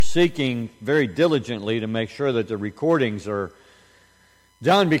seeking very diligently to make sure that the recordings are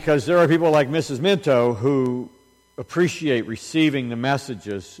done, because there are people like Mrs. Minto who appreciate receiving the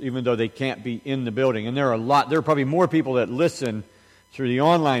messages even though they can't be in the building. And there are probably more people that listen through the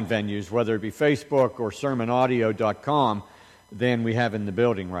online venues, whether it be Facebook or sermonaudio.com, than we have in the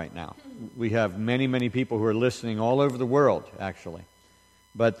building right now. We have many, many people who are listening all over the world, actually.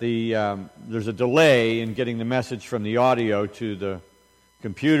 But there's a delay in getting the message from the audio to the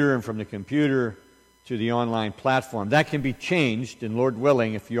computer and from the computer to the online platform. That can be changed, and Lord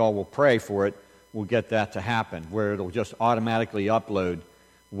willing, if you all will pray for it, we'll get that to happen, where it'll just automatically upload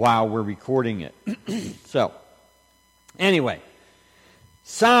while we're recording it. So, anyway,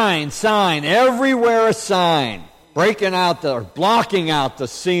 sign, everywhere a sign, blocking out the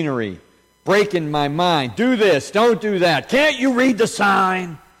scenery, breaking my mind. Do this, don't do that. Can't you read the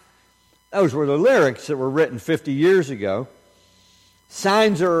sign? Those were the lyrics that were written 50 years ago.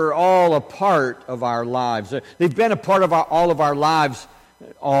 Signs are all a part of our lives. They've been a part of all of our lives,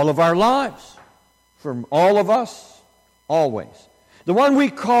 from all of us, always. The one we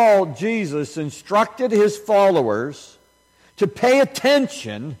call Jesus instructed his followers to pay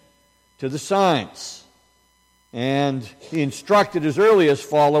attention to the signs. And he instructed his earliest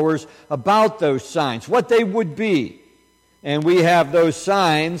followers about those signs, what they would be. And we have those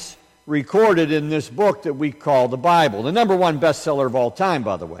signs recorded in this book that we call the Bible, the number one bestseller of all time,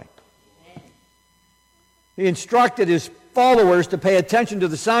 by the way. He instructed his followers to pay attention to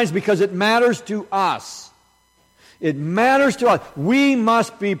the signs because it matters to us. It matters to us. We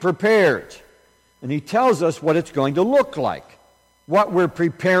must be prepared. And he tells us what it's going to look like, what we're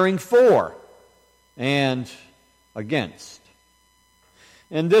preparing for and against.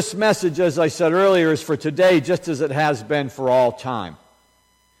 And this message, as I said earlier, is for today just as it has been for all time.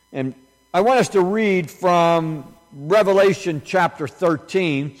 And I want us to read from Revelation chapter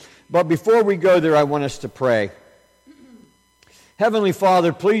 13, but before we go there, I want us to pray. Heavenly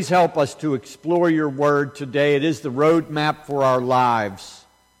Father, please help us to explore your word today. It is the roadmap for our lives.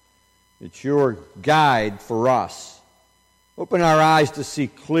 It's your guide for us. Open our eyes to see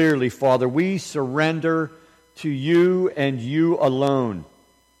clearly, Father. We surrender to you and you alone.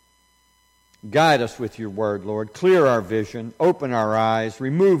 Guide us with your word, Lord. Clear our vision. Open our eyes.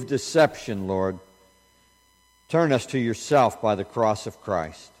 Remove deception, Lord. Turn us to yourself by the cross of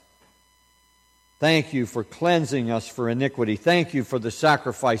Christ. Thank you for cleansing us for iniquity. Thank you for the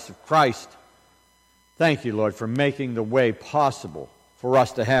sacrifice of Christ. Thank you, Lord, for making the way possible for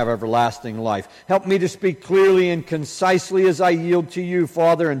us to have everlasting life. Help me to speak clearly and concisely as I yield to you,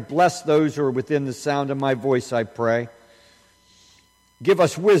 Father, and bless those who are within the sound of my voice, I pray. Give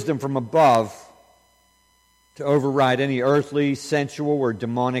us wisdom from above to override any earthly, sensual, or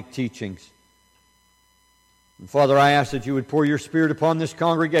demonic teachings. And Father, I ask that you would pour your Spirit upon this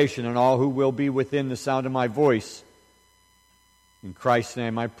congregation and all who will be within the sound of my voice. In Christ's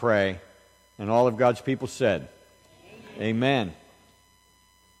name I pray. And all of God's people said, Amen.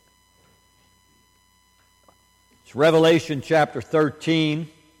 It's Revelation chapter 13.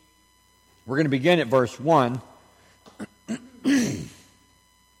 We're going to begin at verse 1.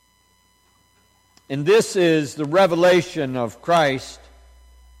 And this is the revelation of Christ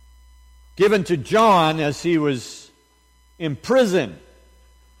given to John as he was imprisoned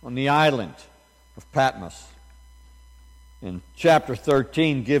on the island of Patmos. And chapter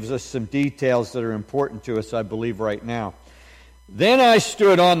 13 gives us some details that are important to us, I believe, right now. Then I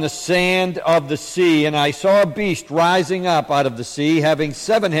stood on the sand of the sea, and I saw a beast rising up out of the sea, having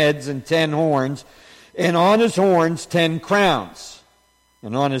 7 heads and 10 horns, and on his horns 10 crowns,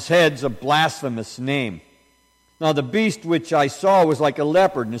 and on his heads a blasphemous name. Now the beast which I saw was like a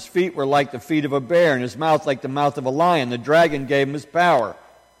leopard, and his feet were like the feet of a bear, and his mouth like the mouth of a lion. The dragon gave him his power,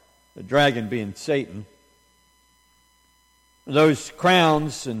 the dragon being Satan. Those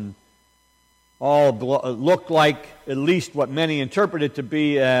crowns and all look like at least what many interpret it to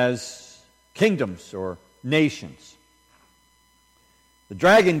be as kingdoms or nations. The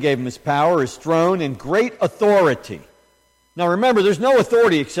dragon gave him his power, his throne, and great authority. Now remember, there's no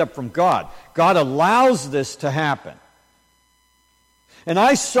authority except from God. God allows this to happen. And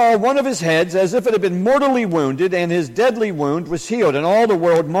I saw one of his heads as if it had been mortally wounded, and his deadly wound was healed. And all the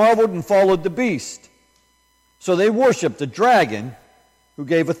world marveled and followed the beast. So they worshiped the dragon who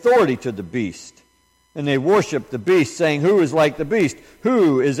gave authority to the beast. And they worshiped the beast, saying, "Who is like the beast?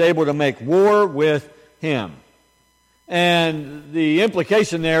 Who is able to make war with him?" And the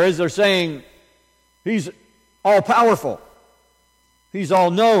implication there is they're saying he's all-powerful. He's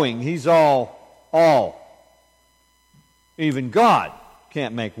all-knowing. He's all. Even God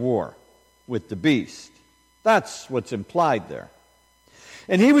can't make war with the beast. That's what's implied there.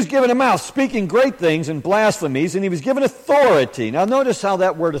 And he was given a mouth, speaking great things and blasphemies, and he was given authority. Now notice how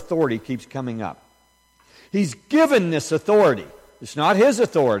that word authority keeps coming up. He's given this authority. It's not his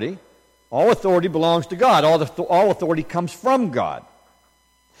authority. All authority belongs to God. All authority comes from God.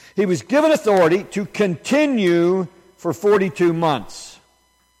 He was given authority to continue for 42 months.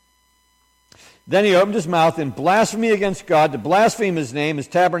 Then he opened his mouth in blasphemy against God, to blaspheme his name, his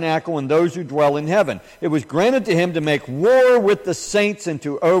tabernacle, and those who dwell in heaven. It was granted to him to make war with the saints and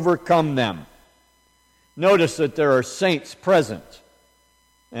to overcome them. Notice that there are saints present.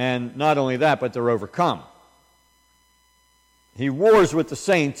 And not only that, but they're overcome. He wars with the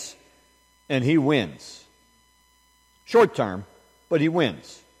saints, and he wins. Short term, but he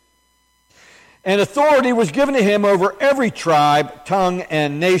wins. And authority was given to him over every tribe, tongue,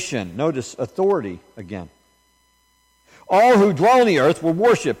 and nation. Notice authority again. All who dwell on the earth will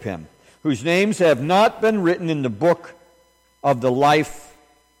worship him, whose names have not been written in the book of life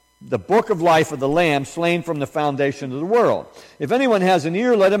of the Lamb, slain from the foundation of the world. If anyone has an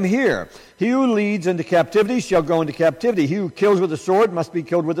ear, let him hear. He who leads into captivity shall go into captivity. He who kills with a sword must be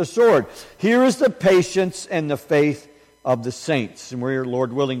killed with a sword. Here is the patience and the faith of the saints. And we're,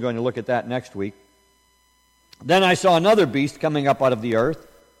 Lord willing, going to look at that next week. Then I saw another beast coming up out of the earth,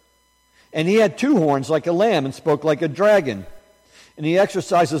 and he had 2 horns like a lamb and spoke like a dragon. And he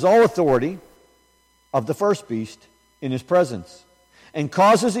exercises all authority of the first beast in his presence, and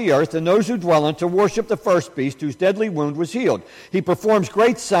causes the earth and those who dwell in it to worship the first beast, whose deadly wound was healed. He performs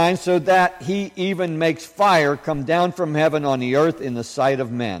great signs, so that he even makes fire come down from heaven on the earth in the sight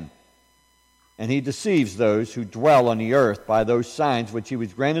of men. And he deceives those who dwell on the earth by those signs which he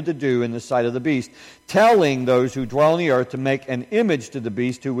was granted to do in the sight of the beast, telling those who dwell on the earth to make an image to the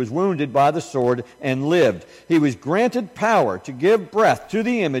beast who was wounded by the sword and lived. He was granted power to give breath to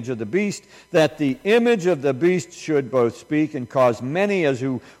the image of the beast, that the image of the beast should both speak and cause many as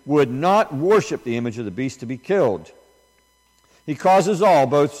who would not worship the image of the beast to be killed. He causes all,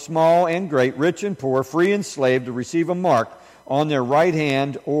 both small and great, rich and poor, free and slave, to receive a mark on their right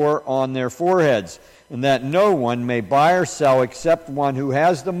hand or on their foreheads, and that no one may buy or sell except one who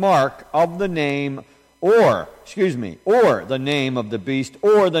has the mark of the name or the name of the beast,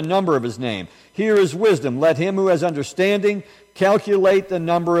 or the number of his name. Here is wisdom. Let him who has understanding calculate the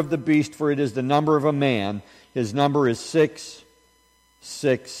number of the beast, for it is the number of a man. His number is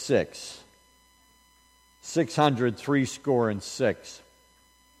 666. 666.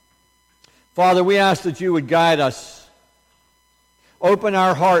 Father, we ask that you would guide us. Open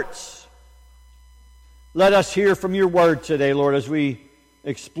our hearts. Let us hear from your word today, Lord, as we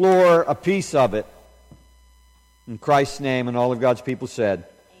explore a piece of it. In Christ's name, and all of God's people said,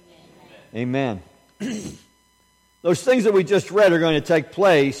 Amen. Amen. Those things that we just read are going to take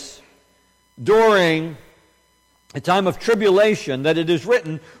place during a time of tribulation, that it is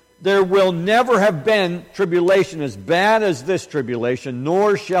written, there will never have been tribulation as bad as this tribulation,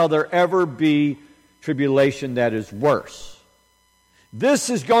 nor shall there ever be tribulation that is worse. This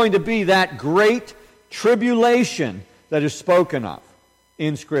is going to be that great tribulation that is spoken of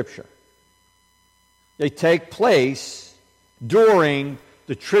in Scripture. They take place during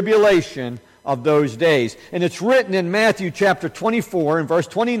the tribulation of those days. And it's written in Matthew chapter 24 and verse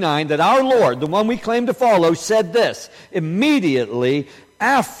 29 that our Lord, the one we claim to follow, said this: immediately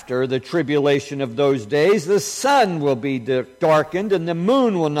after the tribulation of those days, the sun will be darkened, and the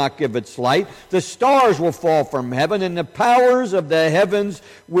moon will not give its light. The stars will fall from heaven, and the powers of the heavens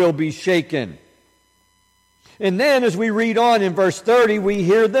will be shaken. And then as we read on in verse 30, we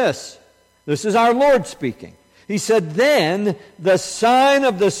hear this. This is our Lord speaking. He said, then the sign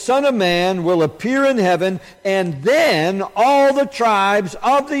of the Son of Man will appear in heaven, and then all the tribes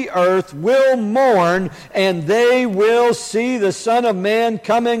of the earth will mourn, and they will see the Son of Man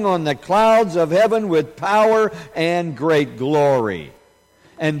coming on the clouds of heaven with power and great glory.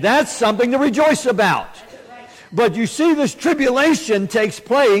 And that's something to rejoice about. But you see, this tribulation takes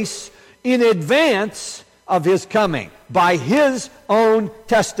place in advance of his coming by his own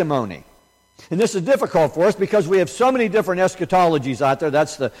testimony. And this is difficult for us because we have so many different eschatologies out there.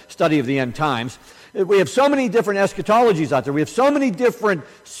 That's the study of the end times. We have so many different eschatologies out there. We have so many different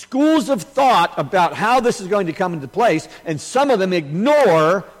schools of thought about how this is going to come into place, and some of them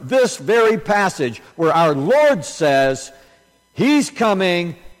ignore this very passage where our Lord says he's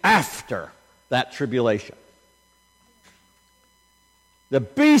coming after that tribulation. The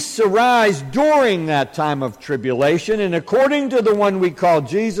beasts arise during that time of tribulation, and according to the one we call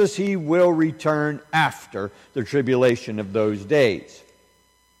Jesus, he will return after the tribulation of those days.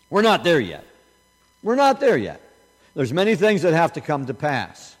 We're not there yet. We're not there yet. There's many things that have to come to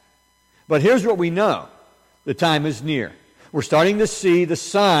pass. But here's what we know. The time is near. We're starting to see the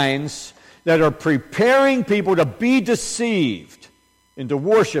signs that are preparing people to be deceived into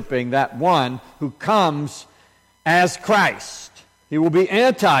worshiping that one who comes as Christ. He will be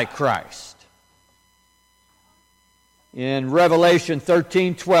Antichrist. In Revelation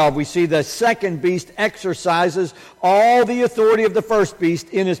 13:12, we see the second beast exercises all the authority of the first beast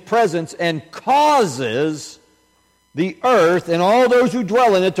in his presence and causes the earth and all those who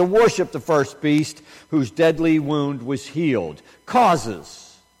dwell in it to worship the first beast whose deadly wound was healed.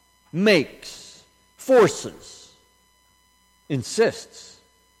 Causes, makes, forces, insists,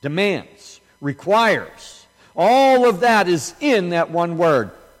 demands, requires. All of that is in that one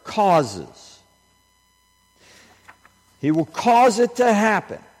word, causes. He will cause it to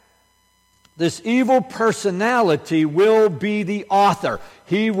happen. This evil personality will be the author.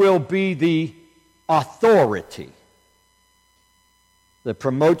 He will be the authority that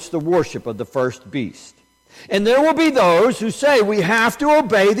promotes the worship of the first beast. And there will be those who say we have to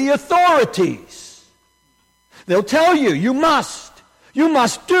obey the authorities. They'll tell you, you must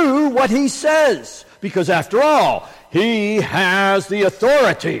do what he says, because after all, he has the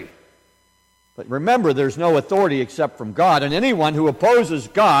authority. But remember, there's no authority except from God, and anyone who opposes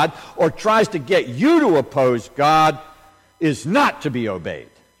God or tries to get you to oppose God is not to be obeyed.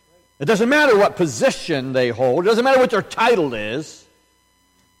 It doesn't matter what position they hold. It doesn't matter what their title is.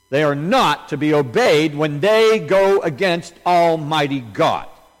 They are not to be obeyed when they go against Almighty God.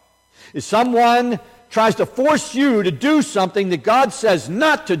 If someone tries to force you to do something that God says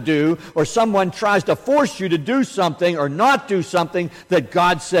not to do, or someone tries to force you to do something or not do something that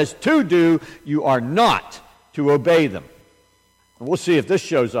God says to do, you are not to obey them. And we'll see if this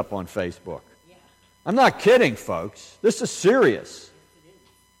shows up on Facebook. Yeah. I'm not kidding, folks. This is serious.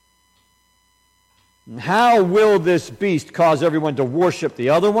 And how will this beast cause everyone to worship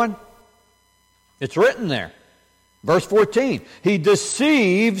the other one? It's written there. Verse 14, he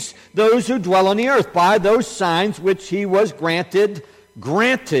deceives those who dwell on the earth by those signs which he was granted.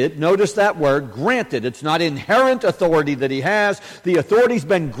 Granted, notice that word, granted. It's not inherent authority that he has. The authority's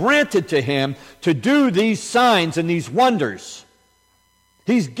been granted to him to do these signs and these wonders.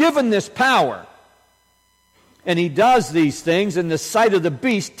 He's given this power. And he does these things in the sight of the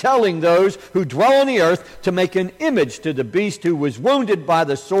beast, telling those who dwell on the earth to make an image to the beast who was wounded by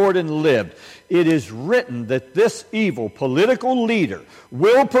the sword and lived. It is written that this evil political leader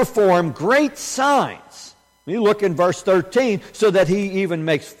will perform great signs. You look in verse 13, so that he even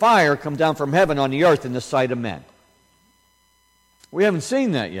makes fire come down from heaven on the earth in the sight of men. We haven't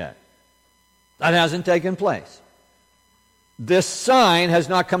seen that yet. That hasn't taken place. This sign has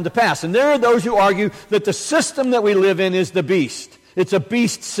not come to pass. And there are those who argue that the system that we live in is the beast. It's a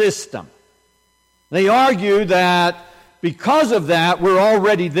beast system. They argue that because of that, we're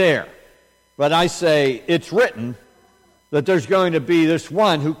already there. But I say it's written that there's going to be this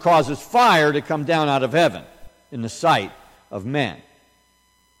one who causes fire to come down out of heaven in the sight of men.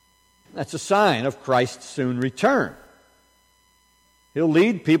 That's a sign of Christ's soon return. He'll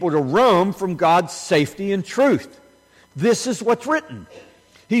lead people to roam from God's safety and truth. This is what's written.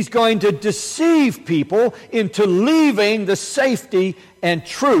 He's going to deceive people into leaving the safety and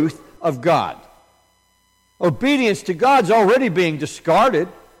truth of God. Obedience to God's already being discarded.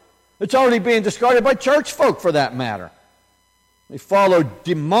 It's already being discarded by church folk, for that matter. They follow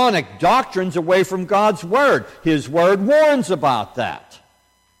demonic doctrines away from God's Word. His Word warns about that.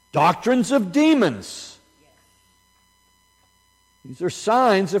 Doctrines of demons. These are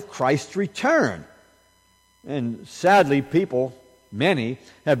signs of Christ's return. And sadly, people, many,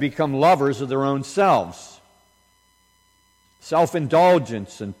 have become lovers of their own selves.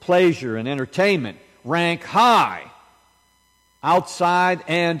 Self-indulgence and pleasure and entertainment rank high outside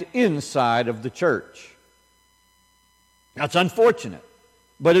and inside of the church. That's unfortunate,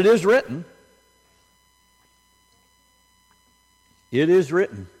 but it is written. It is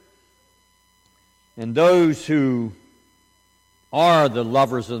written. And those who are the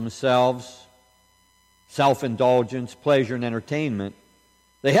lovers of themselves, self-indulgence, pleasure, and entertainment,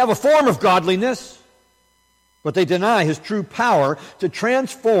 they have a form of godliness, but they deny His true power to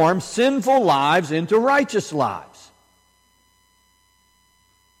transform sinful lives into righteous lives.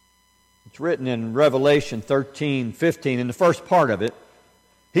 It's written in Revelation 13:15, in the first part of it,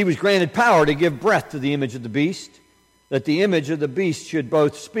 He was granted power to give breath to the image of the beast, that the image of the beast should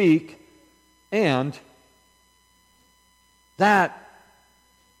both speak and that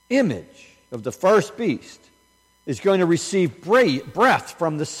image of the first beast is going to receive breath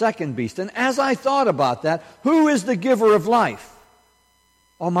from the second beast. And as I thought about that, who is the giver of life?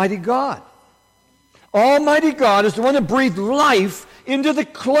 Almighty God. Almighty God is the one that breathed life into the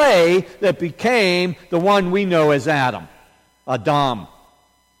clay that became the one we know as Adam. Adam,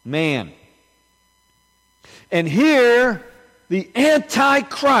 man. And here, the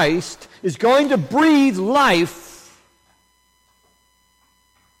Antichrist is going to breathe life.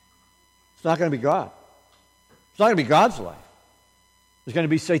 It's not going to be God. It's not going to be God's life. It's going to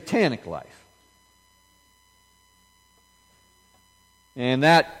be satanic life. And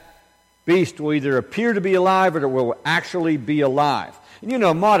that beast will either appear to be alive or it will actually be alive. And you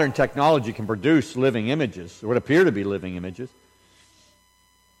know, modern technology can produce living images, or what appear to be living images.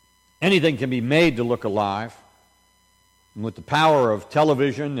 Anything can be made to look alive. And with the power of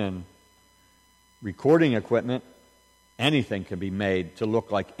television and recording equipment, anything can be made to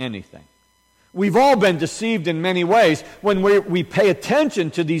look like anything. We've all been deceived in many ways when we pay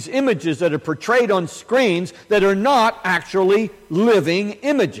attention to these images that are portrayed on screens that are not actually living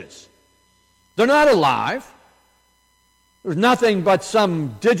images. They're not alive. There's nothing but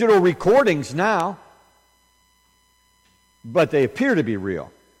some digital recordings now, but they appear to be real.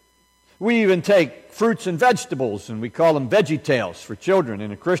 We even take fruits and vegetables and we call them Veggie Tales for children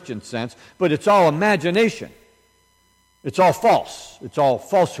in a Christian sense, but it's all imagination. It's all false. It's all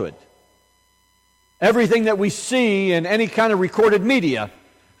falsehood. Everything that we see in any kind of recorded media,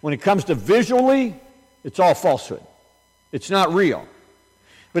 when it comes to visually, it's all falsehood. It's not real.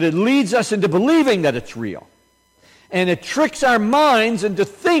 But it leads us into believing that it's real. And it tricks our minds into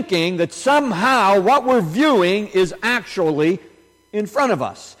thinking that somehow what we're viewing is actually in front of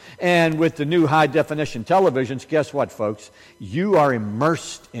us. And with the new high-definition televisions, guess what, folks? You are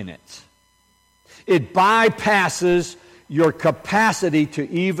immersed in it. It bypasses your capacity to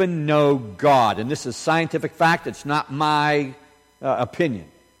even know God. And this is scientific fact. It's not my opinion.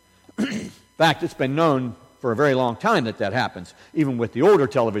 In fact, it's been known for a very long time that happens, even with the older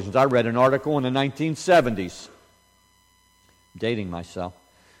televisions. I read an article in the 1970s. I'm dating myself.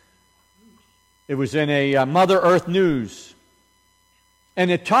 It was in a Mother Earth News. And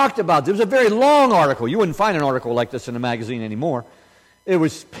it talked about, it was a very long article. You wouldn't find an article like this in a magazine anymore. It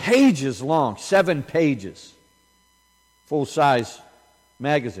was pages long, 7 pages. Full-size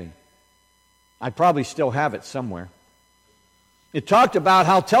magazine. I probably still have it somewhere. It talked about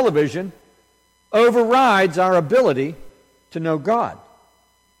how television overrides our ability to know God.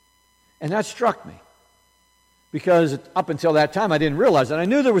 And that struck me. Because up until that time I didn't realize that. I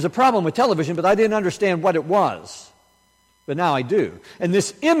knew there was a problem with television, but I didn't understand what it was. But now I do. And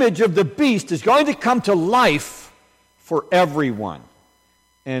this image of the beast is going to come to life for everyone.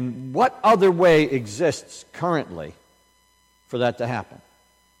 And what other way exists currently for that to happen?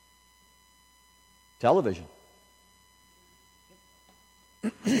 Television.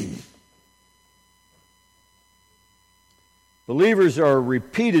 Believers are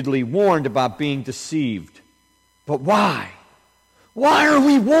repeatedly warned about being deceived. But why? Why are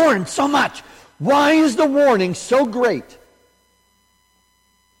we warned so much? Why is the warning so great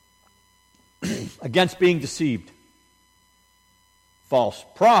against being deceived? False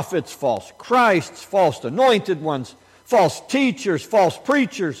prophets, false Christs, false anointed ones, false teachers, false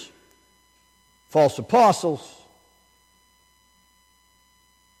preachers, false apostles.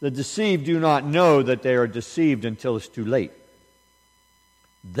 The deceived do not know that they are deceived until it's too late.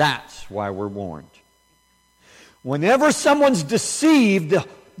 That's why we're warned. Whenever someone's deceived,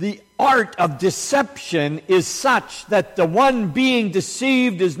 the art of deception is such that the one being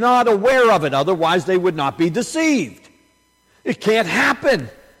deceived is not aware of it. Otherwise, they would not be deceived. It can't happen.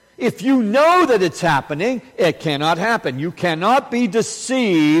 If you know that it's happening, it cannot happen. You cannot be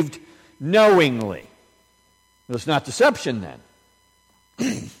deceived knowingly. It's not deception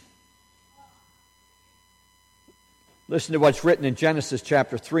then. Listen to what's written in Genesis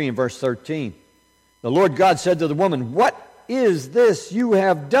chapter 3 and verse 13. The Lord God said to the woman, "What is this you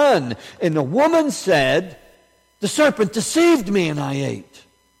have done?" And the woman said, "The serpent deceived me and I ate."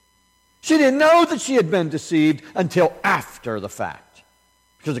 She didn't know that she had been deceived until after the fact,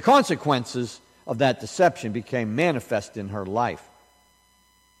 because the consequences of that deception became manifest in her life.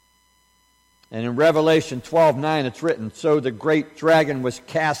 And in Revelation 12:9 it's written, "So the great dragon was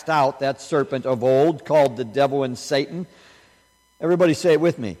cast out, that serpent of old, called the devil and Satan." Everybody say it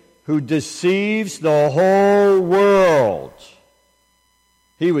with me. "Who deceives the whole world."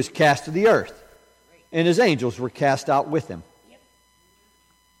 He was cast to the earth, and his angels were cast out with him.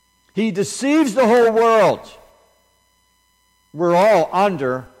 He deceives the whole world. We're all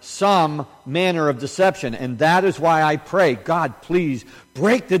under some manner of deception, and that is why I pray, God, please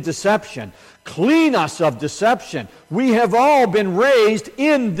break the deception. Clean us of deception. We have all been raised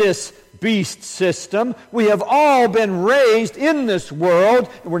in this beast system. We have all been raised in this world,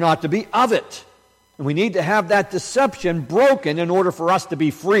 and we're not to be of it. And we need to have that deception broken in order for us to be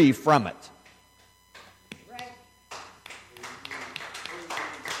free from it.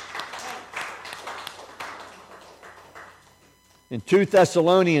 In 2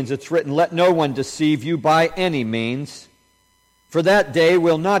 Thessalonians it's written, "Let no one deceive you by any means, for that day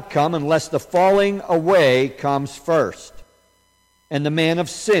will not come unless the falling away comes first, and the man of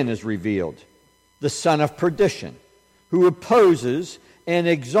sin is revealed, the son of perdition, who opposes and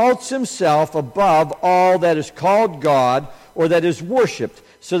exalts himself above all that is called God or that is worshipped,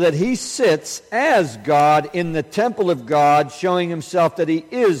 so that he sits as God in the temple of God, showing himself that he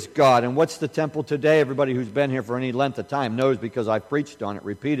is God." And what's the temple today? Everybody who's been here for any length of time knows, because I've preached on it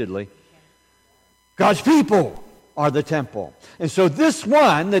repeatedly. God's people are the temple. And so this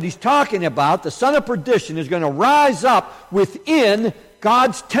one that he's talking about, the son of perdition, is going to rise up within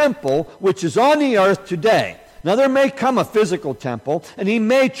God's temple, which is on the earth today. Now, there may come a physical temple, and he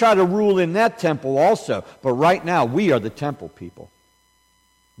may try to rule in that temple also. But right now, we are the temple people.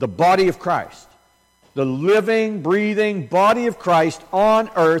 The body of Christ. The living, breathing body of Christ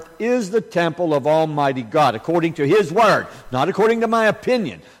on earth is the temple of Almighty God, according to His Word. Not according to my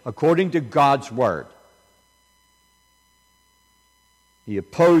opinion, according to God's Word. He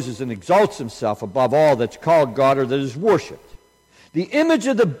opposes and exalts himself above all that's called God or that is worshipped. The image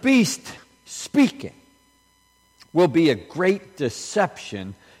of the beast speaking will be a great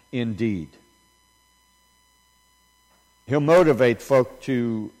deception indeed. He'll motivate folk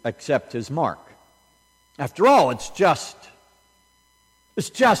to accept his mark. After all, it's just.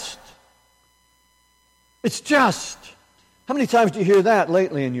 How many times do you hear that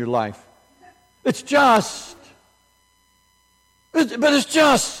lately in your life? It's just. But it's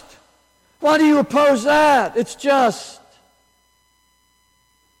just. Why do you oppose that? It's just.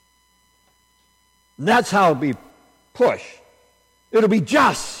 And that's how it'll be pushed. It'll be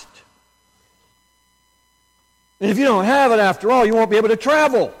just. And if you don't have it, after all, you won't be able to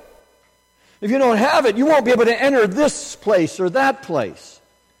travel. If you don't have it, you won't be able to enter this place or that place.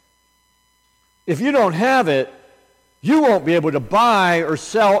 If you don't have it, you won't be able to buy or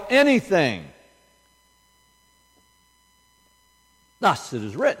sell anything. Thus it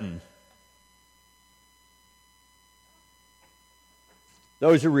is written.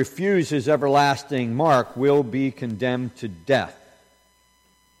 Those who refuse his everlasting mark will be condemned to death.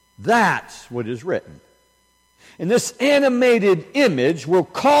 That's what is written. And this animated image will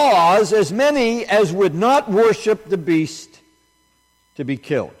cause as many as would not worship the beast to be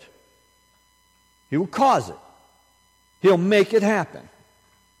killed. He will cause it. He'll make it happen.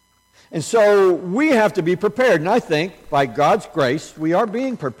 And so we have to be prepared. And I think, by God's grace, we are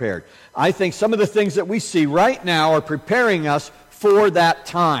being prepared. I think some of the things that we see right now are preparing us for that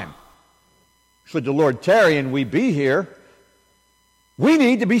time. Should the Lord tarry and we be here, we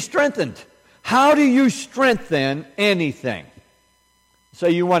need to be strengthened. How do you strengthen anything? Say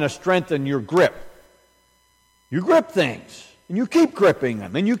you want to strengthen your grip. You grip things, and you keep gripping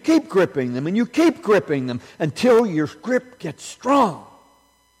them, and you keep gripping them, and you keep gripping them until your grip gets strong.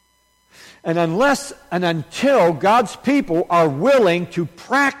 And unless and until God's people are willing to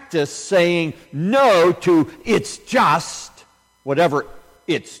practice saying no to "it's just," whatever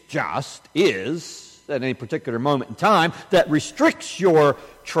 "it's just" is at any particular moment in time, that restricts your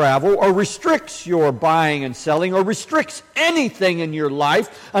travel or restricts your buying and selling or restricts anything in your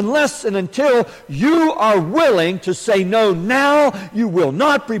life, unless and until you are willing to say no now, you will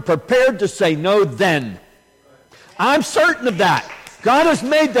not be prepared to say no then. I'm certain of that. God has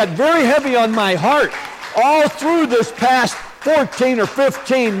made that very heavy on my heart all through this past 14 or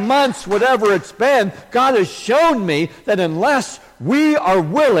 15 months, whatever it's been. God has shown me that unless we are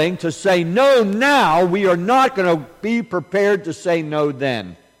willing to say no now, we are not going to be prepared to say no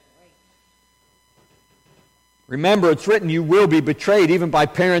then. Remember, it's written, you will be betrayed even by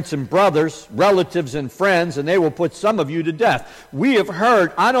parents and brothers, relatives and friends, and they will put some of you to death. We have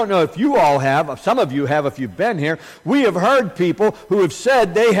heard, I don't know if you all have, some of you have if you've been here, we have heard people who have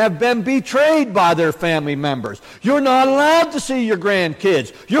said they have been betrayed by their family members. You're not allowed to see your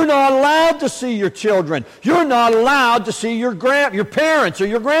grandkids. You're not allowed to see your children. You're not allowed to see your parents or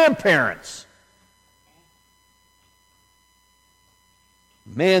your grandparents.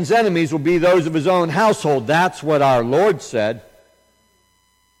 Man's enemies will be those of his own household. That's what our Lord said.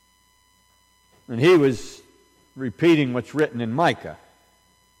 And he was repeating what's written in Micah.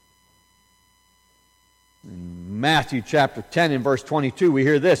 In Matthew chapter 10 and verse 22, we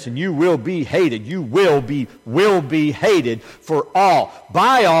hear this, and you will be hated. You will be hated for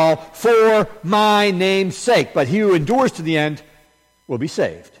by all, for my name's sake. But he who endures to the end will be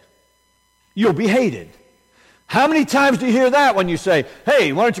saved. You'll be hated. How many times do you hear that when you say,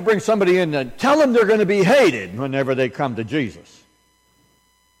 hey, why don't you bring somebody in and tell them they're going to be hated whenever they come to Jesus?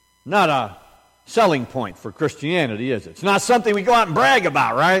 Not a selling point for Christianity, is it? It's not something we go out and brag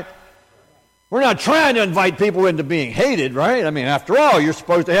about, right? We're not trying to invite people into being hated, right? I mean, after all, you're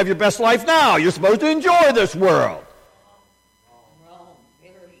supposed to have your best life now. You're supposed to enjoy this world.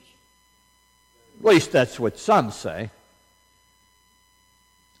 At least that's what some say.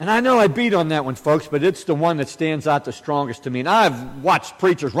 And I know I beat on that one, folks, but it's the one that stands out the strongest to me. And I've watched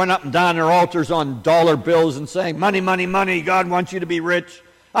preachers run up and down their altars on dollar bills and saying, money, money, money, God wants you to be rich.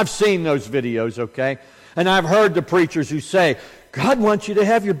 I've seen those videos, okay? And I've heard the preachers who say, God wants you to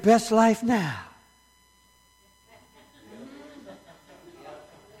have your best life now.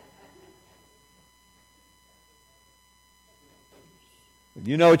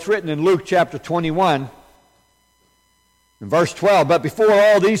 You know, it's written in Luke chapter 21, in verse 12, but before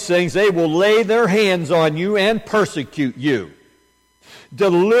all these things, they will lay their hands on you and persecute you,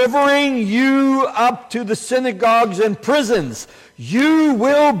 delivering you up to the synagogues and prisons. You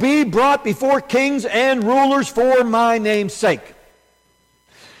will be brought before kings and rulers for my name's sake.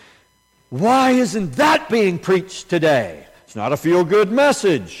 Why isn't that being preached today? It's not a feel-good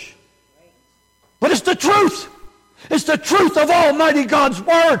message, but it's the truth. It's the truth of Almighty God's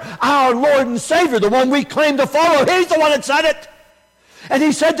Word, our Lord and Savior, the one we claim to follow. He's the one that said it. And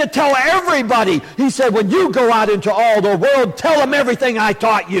He said to tell everybody. He said, when you go out into all the world, tell them everything I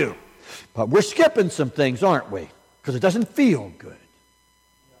taught you. But we're skipping some things, aren't we? Because it doesn't feel good.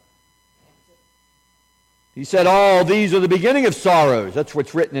 He said, all these are the beginning of sorrows. That's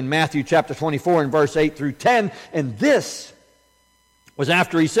what's written in Matthew chapter 24 and verse 8 through 10. And this was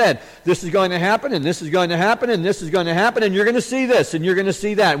after He said, this is going to happen, and this is going to happen, and this is going to happen, and you're going to see this, and you're going to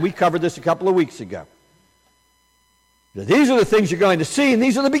see that. And we covered this a couple of weeks ago. These are the things you're going to see, and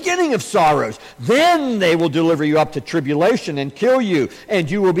these are the beginning of sorrows. Then they will deliver you up to tribulation and kill you, and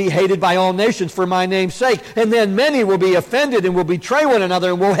you will be hated by all nations for my name's sake. And then many will be offended and will betray one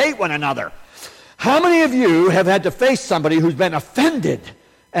another and will hate one another. How many of you have had to face somebody who's been offended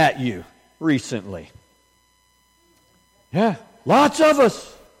at you recently? Yeah, lots of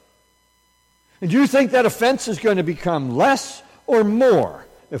us. And do you think that offense is going to become less or more?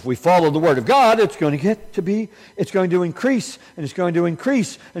 If we follow the Word of God, it's going to increase, and it's going to increase,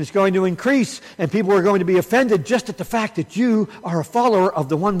 and it's going to increase, and people are going to be offended just at the fact that you are a follower of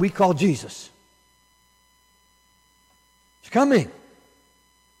the one we call Jesus. It's coming.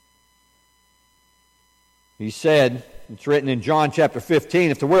 He said, it's written in John chapter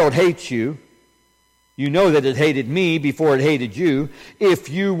 15, if the world hates you, you know that it hated me before it hated you. If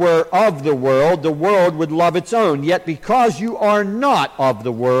you were of the world would love its own. Yet because you are not of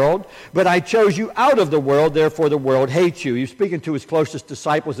the world, but I chose you out of the world, therefore the world hates you. He was speaking to His closest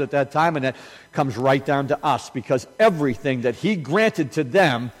disciples at that time, and that comes right down to us, because everything that He granted to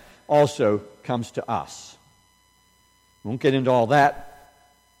them also comes to us. We won't get into all that,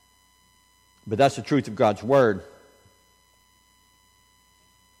 but that's the truth of God's Word.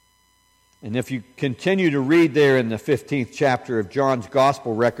 And if you continue to read there in the 15th chapter of John's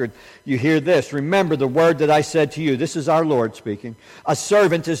Gospel record, you hear this. Remember the word that I said to you. This is our Lord speaking. A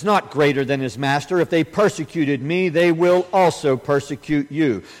servant is not greater than his master. If they persecuted me, they will also persecute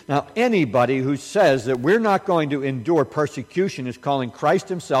you. Now, anybody who says that we're not going to endure persecution is calling Christ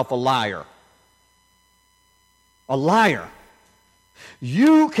Himself a liar. A liar.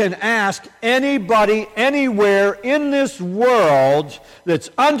 You can ask anybody anywhere in this world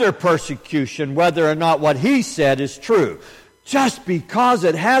that's under persecution whether or not what he said is true. Just because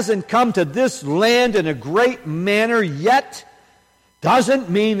it hasn't come to this land in a great manner yet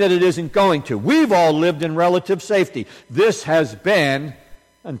doesn't mean that it isn't going to. We've all lived in relative safety. This has been,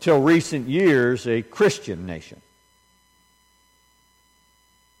 until recent years, a Christian nation.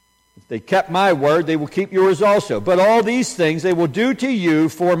 They kept my word, they will keep yours also. But all these things they will do to you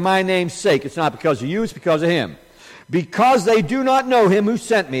for my name's sake. It's not because of you, it's because of Him. Because they do not know Him who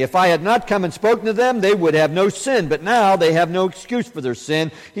sent me. If I had not come and spoken to them, they would have no sin. But now they have no excuse for their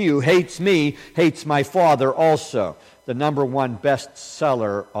sin. He who hates me hates my Father also. The number one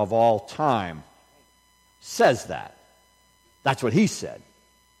bestseller of all time says that. That's what he said.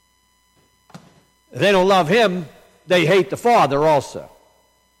 If they don't love Him, they hate the Father also.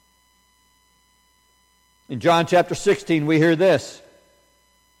 In John chapter 16, we hear this.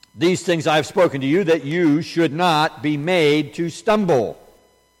 These things I have spoken to you, that you should not be made to stumble.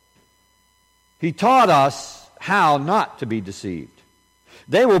 He taught us how not to be deceived.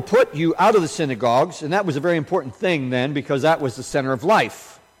 They will put you out of the synagogues, and that was a very important thing then, because that was the center of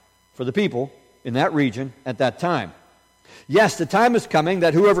life for the people in that region at that time. Yes, the time is coming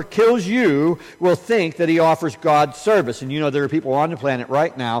that whoever kills you will think that he offers God service. And you know there are people on the planet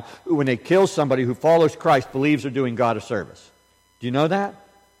right now who, when they kill somebody who follows Christ, believes they're doing God a service. Do you know that?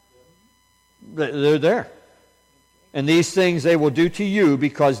 They're there. And these things they will do to you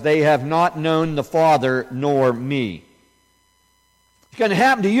because they have not known the Father nor me. It's going to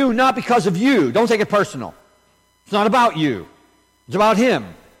happen to you not because of you. Don't take it personal. It's not about you. It's about Him.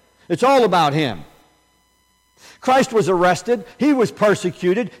 It's all about Him. Christ was arrested. He was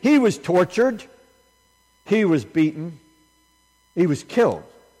persecuted. He was tortured. He was beaten. He was killed.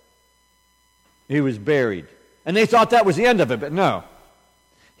 He was buried. And they thought that was the end of it, but no.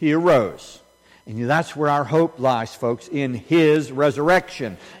 He arose. And that's where our hope lies, folks, in His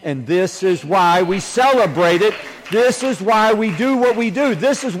resurrection. And this is why we celebrate it. This is why we do what we do.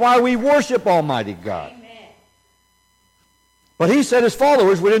 This is why we worship Almighty God. But He said His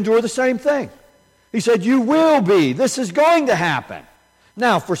followers would endure the same thing. He said, you will be. This is going to happen.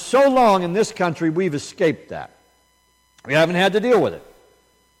 Now, for so long in this country, we've escaped that. We haven't had to deal with it.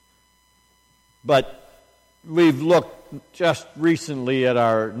 But we've looked just recently at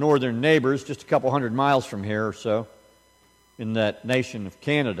our northern neighbors, just a couple hundred miles from here or so, in that nation of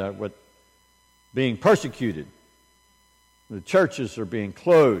Canada, with being persecuted. The churches are being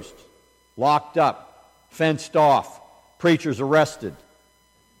closed, locked up, fenced off, preachers arrested.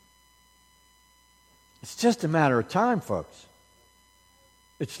 It's just a matter of time, folks.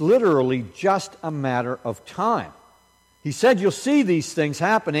 It's literally just a matter of time. He said you'll see these things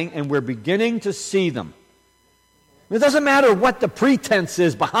happening, and we're beginning to see them. It doesn't matter what the pretense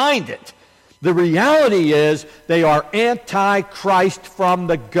is behind it. The reality is they are anti-Christ from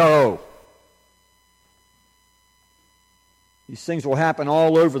the go. These things will happen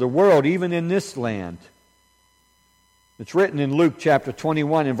all over the world, even in this land. It's written in Luke chapter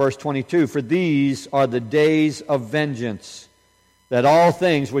 21 and verse 22, for these are the days of vengeance, that all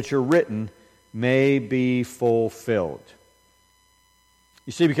things which are written may be fulfilled.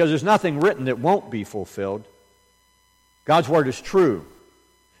 You see, because there's nothing written that won't be fulfilled. God's Word is true.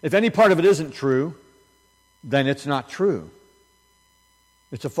 If any part of it isn't true, then it's not true.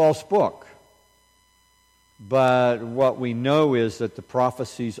 It's a false book. But what we know is that the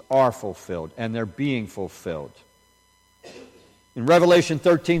prophecies are fulfilled, and they're being fulfilled. In Revelation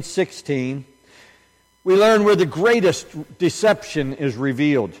 13:16, we learn where the greatest deception is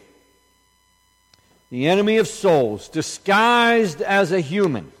revealed. The enemy of souls, disguised as a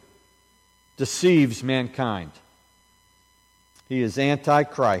human, deceives mankind. He is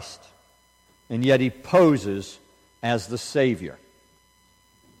anti-Christ, and yet he poses as the Savior.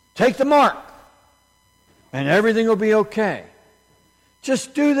 Take the mark, and everything will be okay.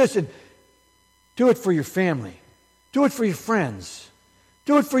 Just do this, and do it for your family. Do it for your friends.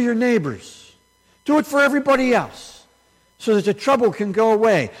 Do it for your neighbors. Do it for everybody else, so that the trouble can go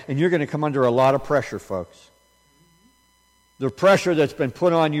away. And you're going to come under a lot of pressure, folks. The pressure that's been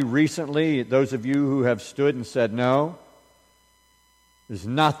put on you recently, those of you who have stood and said no, is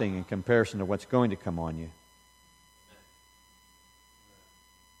nothing in comparison to what's going to come on you.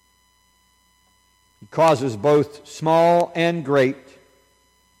 He causes both small and great,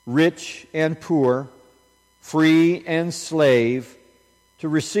 rich and poor, free and slave, to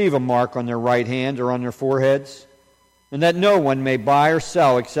receive a mark on their right hand or on their foreheads, and that no one may buy or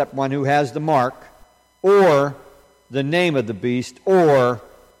sell except one who has the mark, or the name of the beast, or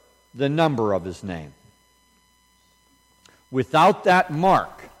the number of his name. Without that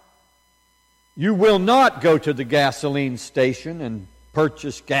mark, you will not go to the gasoline station and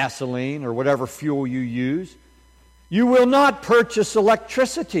purchase gasoline or whatever fuel you use. You will not purchase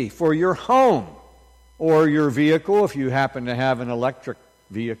electricity for your home or your vehicle if you happen to have an electric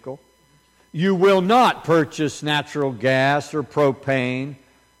vehicle. You will not purchase natural gas or propane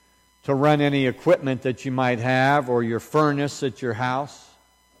to run any equipment that you might have or your furnace at your house.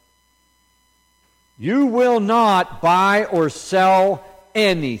 You will not buy or sell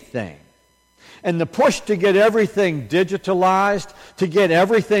anything. And the push to get everything digitalized, to get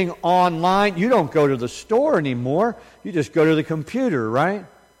everything online, you don't go to the store anymore. You just go to the computer, right?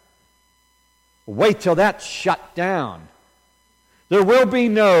 Wait till that's shut down. There will be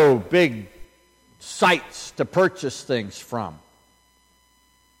no big sites to purchase things from.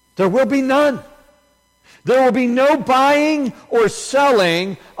 There will be none. There will be no buying or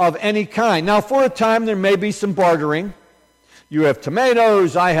selling of any kind. Now, for a time, there may be some bartering. You have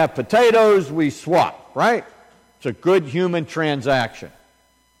tomatoes, I have potatoes, we swap, right? It's a good human transaction.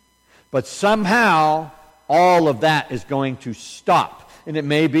 But somehow, all of that is going to stop. And it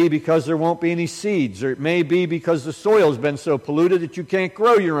may be because there won't be any seeds, or it may be because the soil's been so polluted that you can't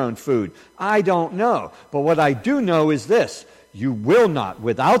grow your own food. I don't know. But what I do know is this: you will not,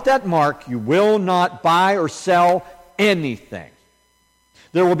 without that mark, you will not buy or sell anything.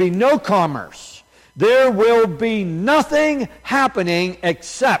 There will be no commerce. There will be nothing happening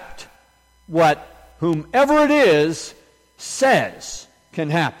except what whomever it is says can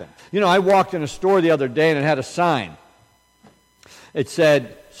happen. You know, I walked in a store the other day and it had a sign. It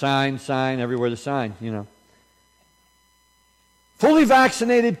said, sign, everywhere the sign, you know. Fully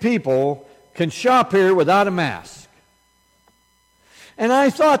vaccinated people can shop here without a mask. And I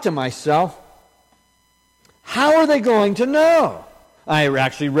thought to myself, how are they going to know? I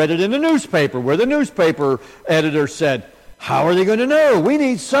actually read it in the newspaper where the newspaper editor said, how are they going to know? We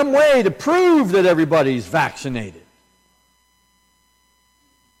need some way to prove that everybody's vaccinated.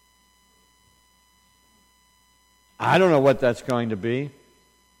 I don't know what that's going to be.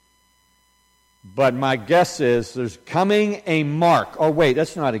 But my guess is there's coming a mark. Oh, wait,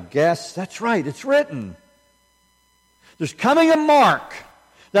 that's not a guess. That's right, it's written. There's coming a mark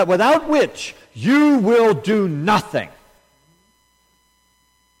that without which you will do nothing.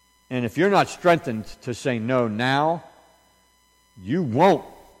 And if you're not strengthened to say no now, you won't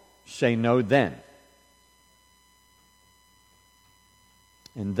say no then.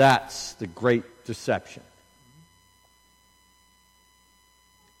 And that's the great deception.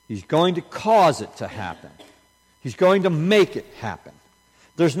 He's going to cause it to happen. He's going to make it happen.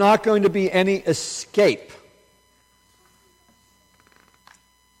 There's not going to be any escape.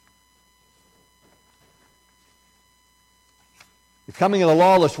 The coming of the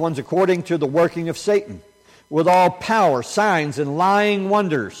lawless ones according to the working of Satan, with all power, signs, and lying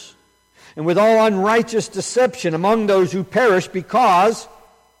wonders, and with all unrighteous deception among those who perish, because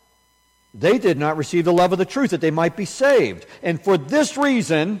they did not receive the love of the truth, that they might be saved. And for this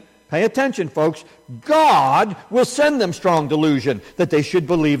reason, pay attention, folks, God will send them strong delusion, that they should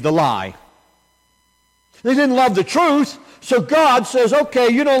believe the lie. They didn't love the truth, so God says, okay,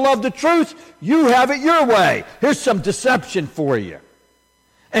 you don't love the truth, you have it your way. Here's some deception for you.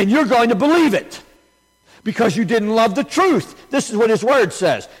 And you're going to believe it, because you didn't love the truth. This is what His Word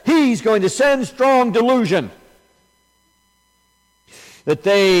says. He's going to send strong delusion, that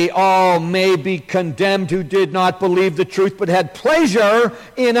they all may be condemned who did not believe the truth, but had pleasure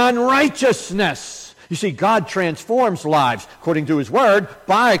in unrighteousness. You see, God transforms lives. According to His Word,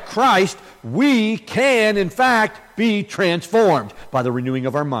 by Christ, we can, in fact, be transformed by the renewing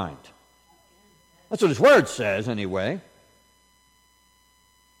of our mind. That's what His Word says, anyway.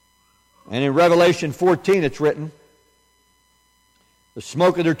 And in Revelation 14, it's written, the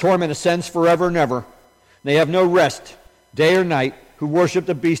smoke of their torment ascends forever and ever. They have no rest, day or night, who worship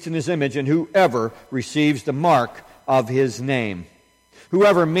the beast in his image, and whoever receives the mark of his name.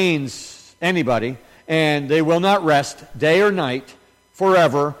 Whoever means anybody, and they will not rest day or night,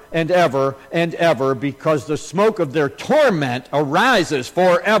 forever and ever, because the smoke of their torment arises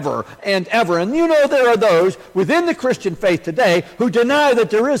forever and ever. And you know, there are those within the Christian faith today who deny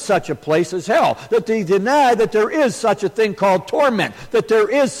that there is such a place as hell, that they deny that there is such a thing called torment, that there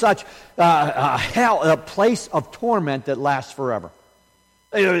is such hell, a place of torment that lasts forever.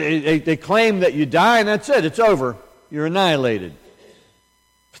 They claim that you die and that's it, it's over, you're annihilated.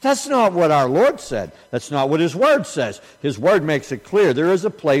 But that's not what our Lord said. That's not what His Word says. His Word makes it clear. There is a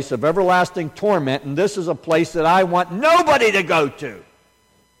place of everlasting torment, and this is a place that I want nobody to go to.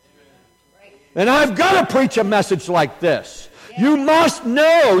 And I've got to preach a message like this. You must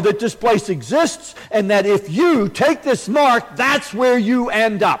know that this place exists, and that if you take this mark, that's where you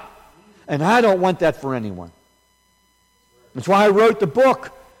end up. And I don't want that for anyone. That's why I wrote the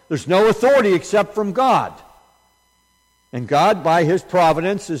book. There's no authority except from God. And God, by His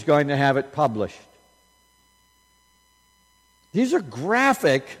providence, is going to have it published. These are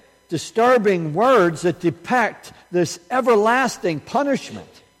graphic, disturbing words that depict this everlasting punishment,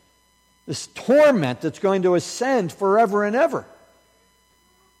 this torment that's going to ascend forever and ever.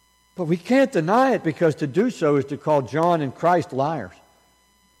 But we can't deny it, because to do so is to call John and Christ liars.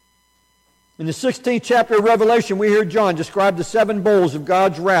 In the 16th chapter of Revelation, we hear John describe the 7 bowls of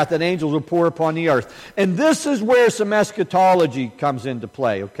God's wrath that angels will pour upon the earth. And this is where some eschatology comes into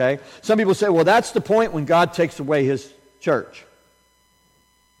play, okay? Some people say, well, that's the point when God takes away His church.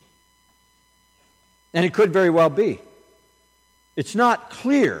 And it could very well be. It's not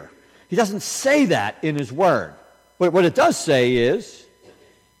clear. He doesn't say that in His Word. But what it does say is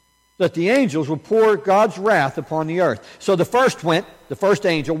that the angels will pour God's wrath upon the earth. So the first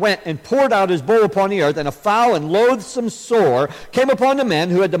angel went and poured out his bowl upon the earth, and a foul and loathsome sore came upon the men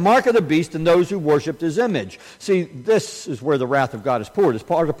who had the mark of the beast and those who worshipped his image. See, this is where the wrath of God is poured. It's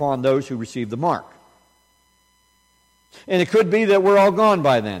poured upon those who receive the mark. And it could be that we're all gone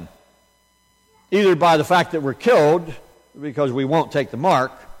by then. Either by the fact that we're killed because we won't take the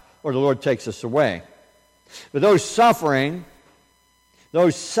mark, or the Lord takes us away. But those suffering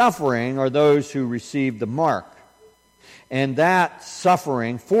are those who receive the mark. And that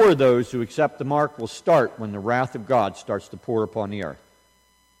suffering for those who accept the mark will start when the wrath of God starts to pour upon the earth.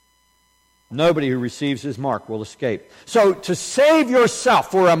 Nobody who receives his mark will escape. So to save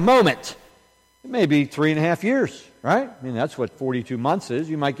yourself for a moment, it may be 3.5 years, right? I mean, that's what 42 months is.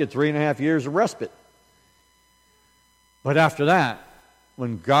 You might get 3.5 years of respite. But after that,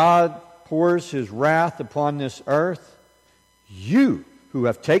 when God pours his wrath upon this earth, you who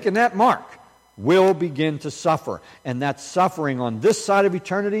have taken that mark will begin to suffer. And that suffering on this side of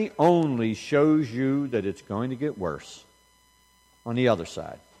eternity only shows you that it's going to get worse on the other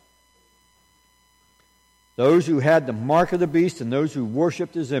side. Those who had the mark of the beast and those who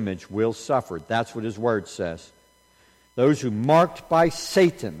worshipped his image will suffer. That's what his word says. Those who marked by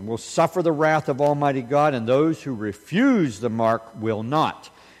Satan will suffer the wrath of Almighty God, and those who refuse the mark will not.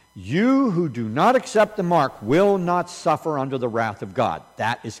 You who do not accept the mark will not suffer under the wrath of God.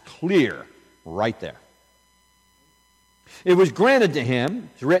 That is clear right there. It was granted to him,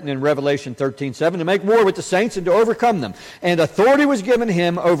 it's written in Revelation 13:7, to make war with the saints and to overcome them. And authority was given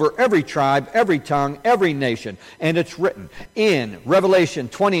him over every tribe, every tongue, every nation. And it's written in Revelation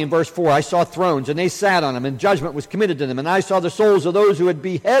 20 and verse 4, I saw thrones, and they sat on them, and judgment was committed to them. And I saw the souls of those who had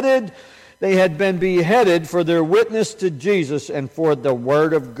beheaded. They had been beheaded for their witness to Jesus and for the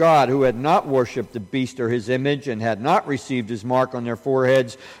word of God, who had not worshipped the beast or his image and had not received his mark on their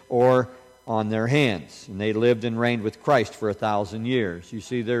foreheads or on their hands. And they lived and reigned with Christ for 1,000 years. You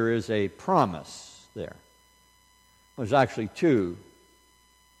see, there is a promise there. There's actually two.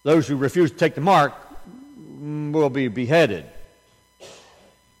 Those who refuse to take the mark will be beheaded.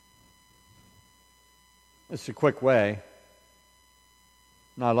 It's a quick way.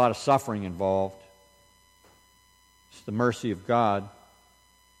 Not a lot of suffering involved. It's the mercy of God.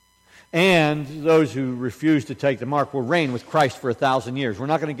 And those who refuse to take the mark will reign with Christ for 1,000 years. We're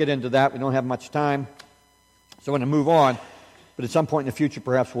not going to get into that. We don't have much time. So I'm going to move on. But at some point in the future,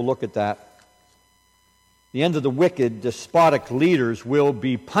 perhaps we'll look at that. The end of the wicked, despotic leaders will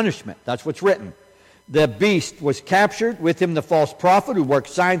be punishment. That's what's written. The beast was captured, with him the false prophet who worked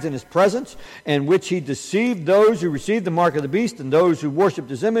signs in his presence, and which he deceived those who received the mark of the beast and those who worshipped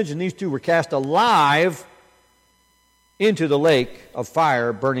his image. And these two were cast alive into the lake of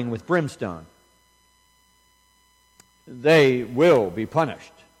fire burning with brimstone. They will be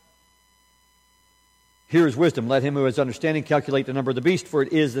punished. Here is wisdom. Let him who has understanding calculate the number of the beast, for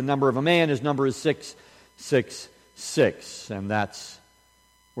it is the number of a man. His number is 666. And that's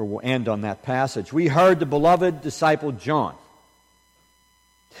where we'll end on that passage. We heard the beloved disciple John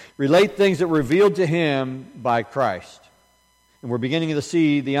relate things that were revealed to him by Christ. And we're beginning to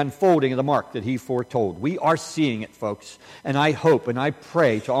see the unfolding of the mark that he foretold. We are seeing it, folks. And I hope and I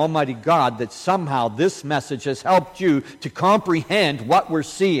pray to Almighty God that somehow this message has helped you to comprehend what we're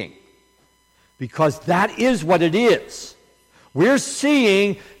seeing. Because that is what it is. We're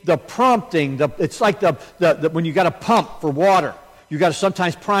seeing the prompting. It's like when you got a pump for water. You got to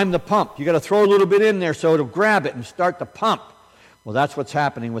sometimes prime the pump. You got to throw a little bit in there so it'll grab it and start the pump. Well, that's what's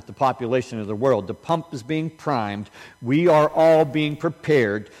happening with the population of the world. The pump is being primed. We are all being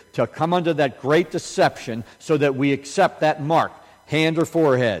prepared to come under that great deception so that we accept that mark, hand or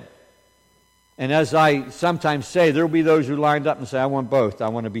forehead. And as I sometimes say, there will be those who lined up and say, I want both. I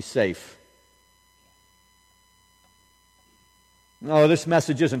want to be safe. No, this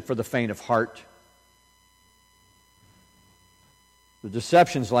message isn't for the faint of heart. The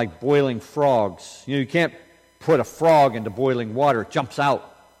deception's like boiling frogs. You can't put a frog into boiling water, it jumps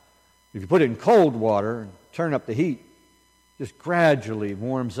out. If you put it in cold water and turn up the heat, it just gradually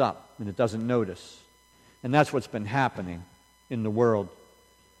warms up and it doesn't notice. And that's what's been happening in the world.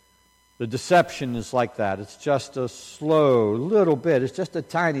 The deception is like that. It's just a slow little bit. It's just a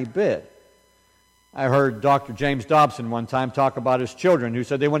tiny bit. I heard Dr. James Dobson one time talk about his children who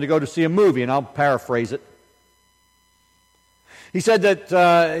said they wanted to go to see a movie, and I'll paraphrase it. He said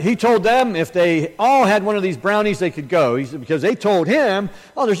that he told them if they all had one of these brownies, they could go. He said, because they told him,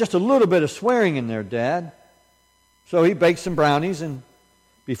 oh, there's just a little bit of swearing in there, Dad. So he baked some brownies, and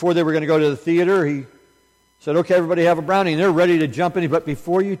before they were going to go to the theater, he said, okay, everybody have a brownie, and they're ready to jump in. But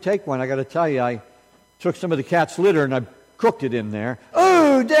before you take one, I got to tell you, I took some of the cat's litter, and I cooked it in there.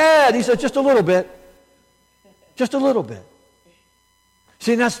 Oh, Dad! He said, just a little bit. Just a little bit.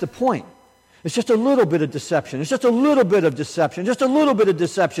 See, that's the point. It's just a little bit of deception. It's just a little bit of deception. Just a little bit of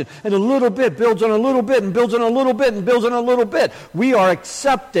deception. And a little bit builds on a little bit and builds on a little bit and builds on a little bit. We are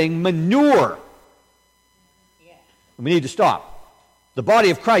accepting manure. Yeah. We need to stop. The body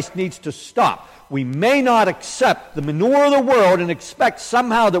of Christ needs to stop. We may not accept the manure of the world and expect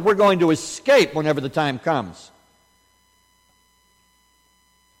somehow that we're going to escape whenever the time comes.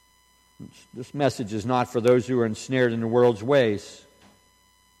 This message is not for those who are ensnared in the world's ways.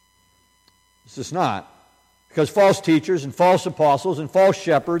 This is not. Because false teachers and false apostles and false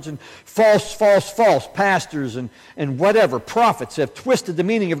shepherds and false pastors and whatever, prophets have twisted the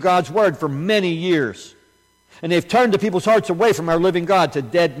meaning of God's Word for many years. And they've turned the people's hearts away from our living God to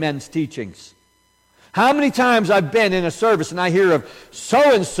dead men's teachings. How many times I've been in a service and I hear of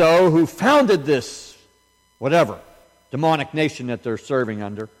so-and-so who founded this, whatever, demonic nation that they're serving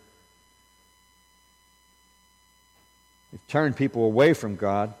under. They've turned people away from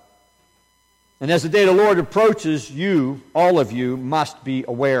God. And as the day of the Lord approaches, you, all of you, must be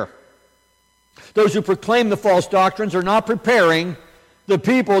aware. Those who proclaim the false doctrines are not preparing the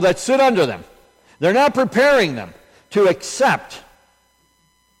people that sit under them. They're not preparing them to accept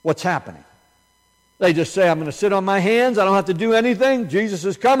what's happening. They just say, I'm going to sit on my hands, I don't have to do anything, Jesus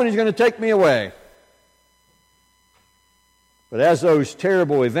is coming, He's going to take me away. But as those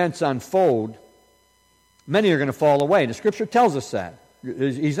terrible events unfold, many are going to fall away. The Scripture tells us that.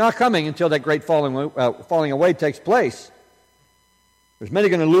 He's not coming until that great falling away takes place. There's many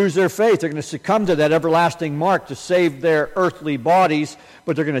going to lose their faith. They're going to succumb to that everlasting mark to save their earthly bodies,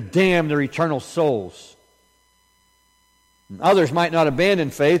 but they're going to damn their eternal souls. And others might not abandon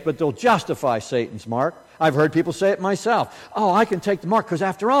faith, but they'll justify Satan's mark. I've heard people say it myself. Oh, I can take the mark because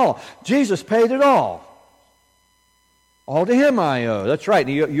after all, Jesus paid it all. All to Him I owe. That's right.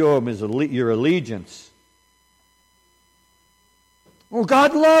 You owe Him your allegiance. Well,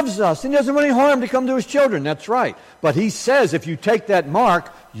 God loves us. He doesn't want any harm to come to His children. That's right. But He says if you take that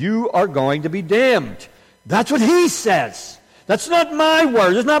mark, you are going to be damned. That's what He says. That's not my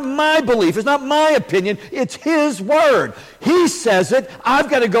word. It's not my belief. It's not my opinion. It's His word. He says it. I've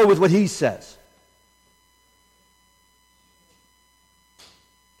got to go with what He says.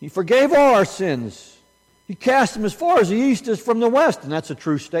 He forgave all our sins. He cast them as far as the east is from the west. And that's a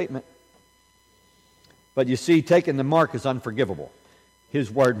true statement. But you see, taking the mark is unforgivable. His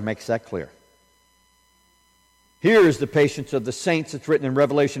word makes that clear. Here is the patience of the saints that's written in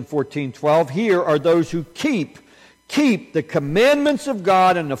Revelation 14:12. Here are those who keep the commandments of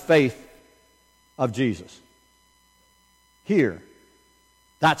God and the faith of Jesus. Here.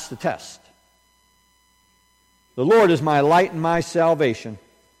 That's the test. The Lord is my light and my salvation.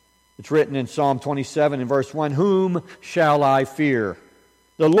 It's written in Psalm 27 and verse 1, whom shall I fear?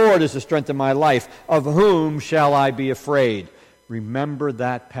 The Lord is the strength of my life. Of whom shall I be afraid? Remember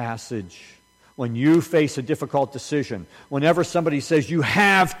that passage. When you face a difficult decision, whenever somebody says you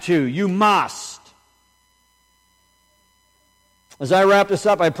have to, you must. As I wrap this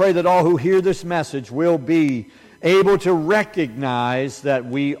up, I pray that all who hear this message will be able to recognize that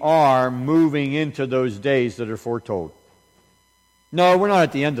we are moving into those days that are foretold. No, we're not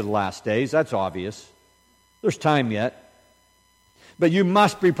at the end of the last days. That's obvious. There's time yet. But you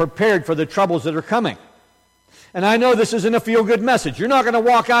must be prepared for the troubles that are coming. And I know this isn't a feel-good message. You're not going to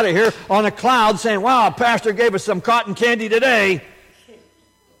walk out of here on a cloud saying, wow, Pastor gave us some cotton candy today.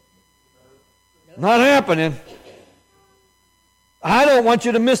 Not happening. I don't want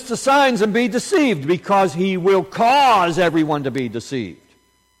you to miss the signs and be deceived, because He will cause everyone to be deceived.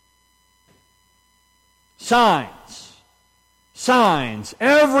 Signs. Signs.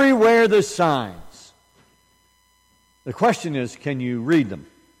 Everywhere there's signs. The question is, can you read them?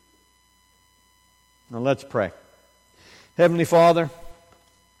 Now let's pray. Heavenly Father,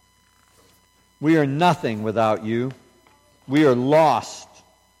 we are nothing without You. We are lost.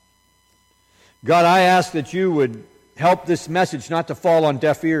 God, I ask that You would help this message not to fall on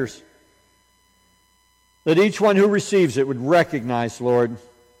deaf ears. That each one who receives it would recognize, Lord,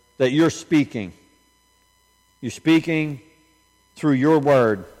 that You're speaking. You're speaking through Your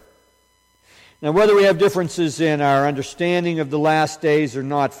word. Now, whether we have differences in our understanding of the last days or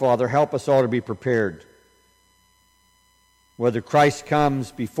not, Father, help us all to be prepared. Whether Christ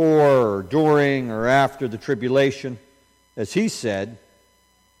comes before or during or after the tribulation, as He said,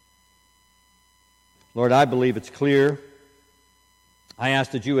 Lord, I believe it's clear. I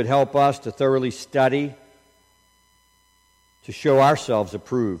ask that You would help us to thoroughly study, to show ourselves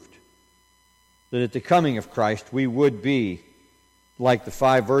approved, that at the coming of Christ we would be like the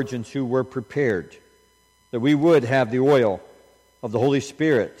 5 virgins who were prepared, that we would have the oil of the Holy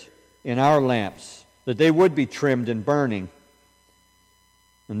Spirit in our lamps, that they would be trimmed and burning,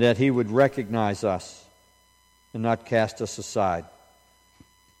 and that He would recognize us and not cast us aside.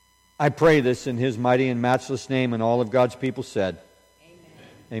 I pray this in His mighty and matchless name, and all of God's people said, Amen.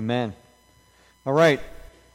 Amen. All right.